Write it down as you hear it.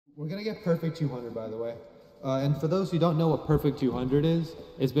We're gonna get perfect 200, by the way. And for those who don't know what perfect 200 is,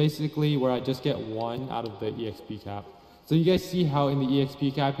 it's basically where I just get 1 out of the EXP cap. So you guys see how in the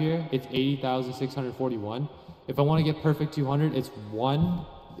EXP cap here, it's 80,641. If I want to get perfect 200, it's 1.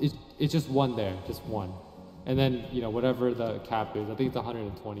 It's just 1 there, just 1. And then, you know, whatever the cap is, I think it's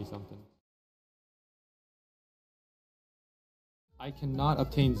 120 something. I cannot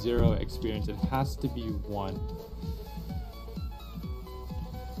obtain 0 experience. It has to be 1.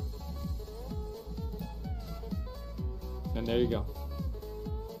 And there you go.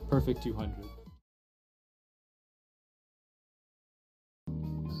 Perfect 200.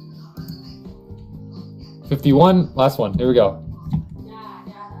 $51, last one. Here we go.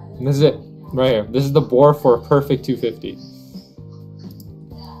 And this is it, right here. This is the bore for a perfect 250.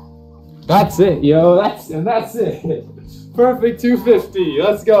 That's it, yo. That's it. Perfect 250.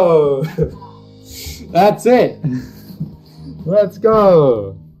 Let's go. That's it. Let's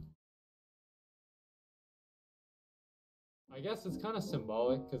go. I guess it's kind of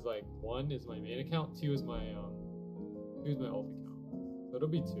symbolic because like 1 is my main account, 2 is my alt account. So it'll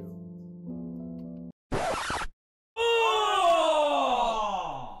be 2. Oh!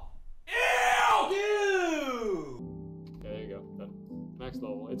 Ew! There you go. Done. Max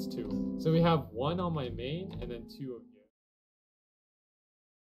level. It's 2. So we have 1 on my main and then 2 of you.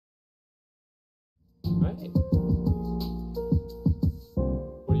 Right.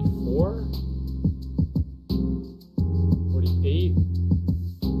 44. 48.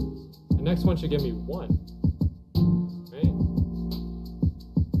 The next one should give me 1. Right?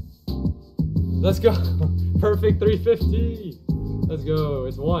 Let's go. Perfect 350. Let's go.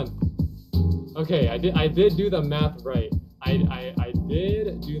 It's 1. Okay, I did do the math right. I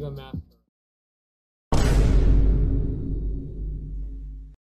did do the math